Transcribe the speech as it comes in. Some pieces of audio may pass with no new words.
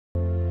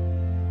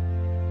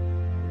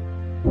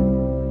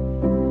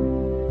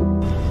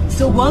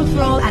So World for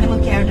All Animal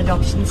Care and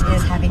Adoptions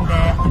is having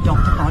their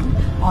Adopt-a-thon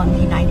on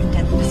the 9th and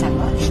 10th of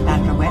December in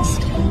Bandra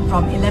West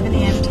from 11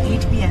 a.m. to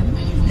 8 p.m.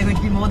 There are going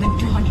to be more than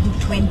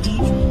 220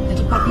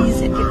 little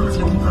puppies and kittens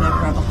looking for their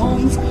forever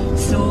homes.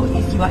 So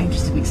if you are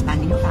interested in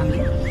expanding your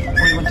family,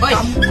 or you want to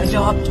come,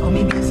 adopt, or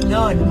maybe just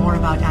learn more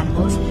about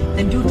animals,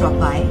 then do drop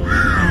by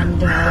and,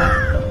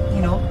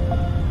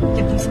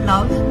 give them some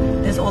love.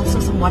 There's also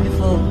some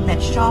wonderful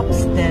pet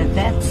shops, there are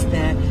vets,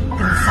 there are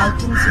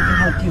consultants who can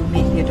help you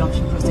make the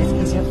adoption process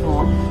easier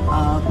for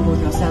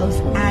both yourselves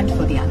and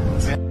for the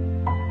animals.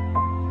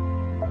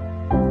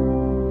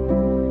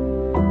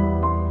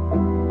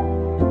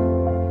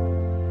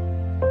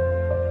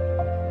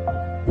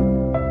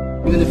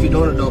 Even if you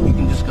don't adopt, you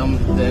can just come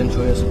there and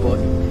show your support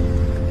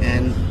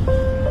and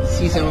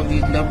see some of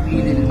these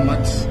lovely little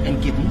mutts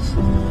and kittens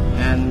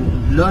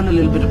and learn a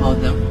little bit about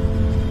them,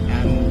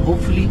 and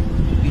hopefully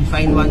you'll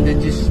find one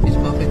that just is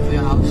perfect for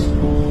your house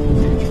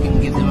and you can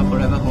give them a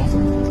forever home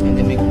and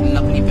they make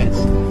lovely pets.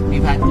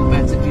 We've had 2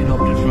 pets that we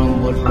adopted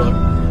from World for All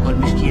called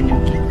Mishti and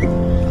Nimki,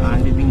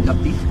 and they've been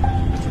guppies.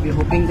 So we're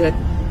hoping that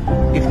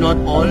if not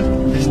all,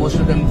 then most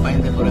of them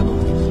find their forever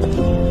homes.